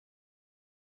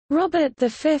Robert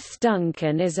V.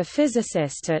 Duncan is a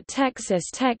physicist at Texas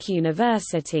Tech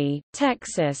University,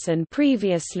 Texas, and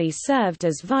previously served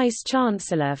as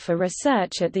Vice-Chancellor for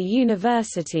Research at the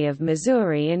University of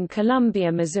Missouri in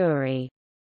Columbia, Missouri.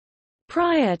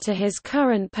 Prior to his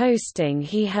current posting,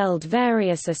 he held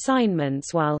various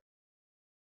assignments while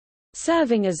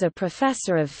serving as a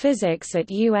professor of physics at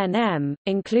UNM,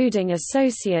 including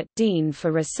Associate Dean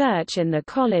for Research in the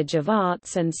College of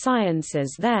Arts and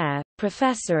Sciences there,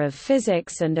 Professor of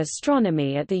Physics and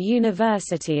Astronomy at the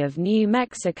University of New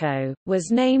Mexico, was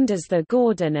named as the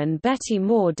Gordon and Betty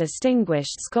Moore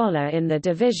Distinguished Scholar in the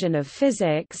Division of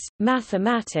Physics,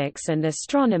 Mathematics and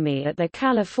Astronomy at the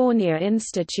California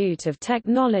Institute of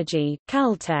Technology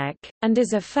 (Caltech), and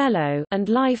is a Fellow and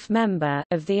Life Member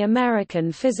of the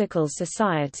American Physical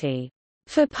Society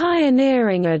for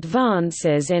pioneering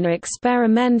advances in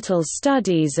experimental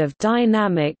studies of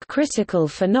dynamic critical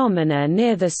phenomena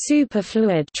near the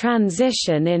superfluid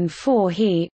transition in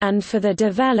 4He, and for the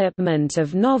development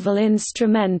of novel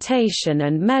instrumentation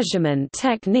and measurement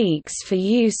techniques for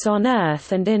use on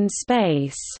Earth and in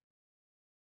space.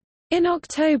 In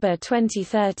October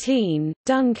 2013,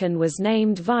 Duncan was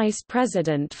named Vice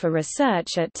President for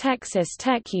Research at Texas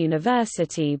Tech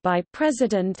University by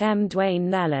President M. Dwayne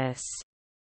Nellis.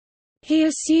 He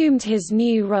assumed his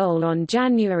new role on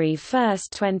January 1,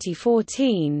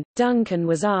 2014. Duncan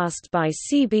was asked by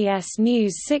CBS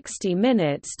News' 60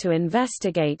 Minutes to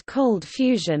investigate cold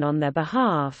fusion on their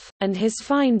behalf, and his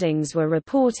findings were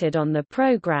reported on the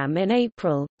program in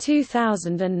April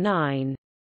 2009.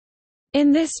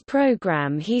 In this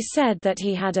program he said that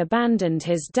he had abandoned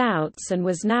his doubts and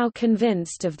was now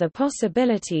convinced of the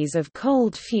possibilities of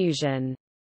cold fusion.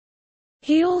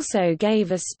 He also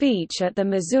gave a speech at the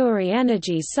Missouri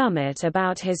Energy Summit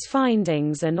about his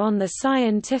findings and on the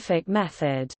scientific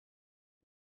method.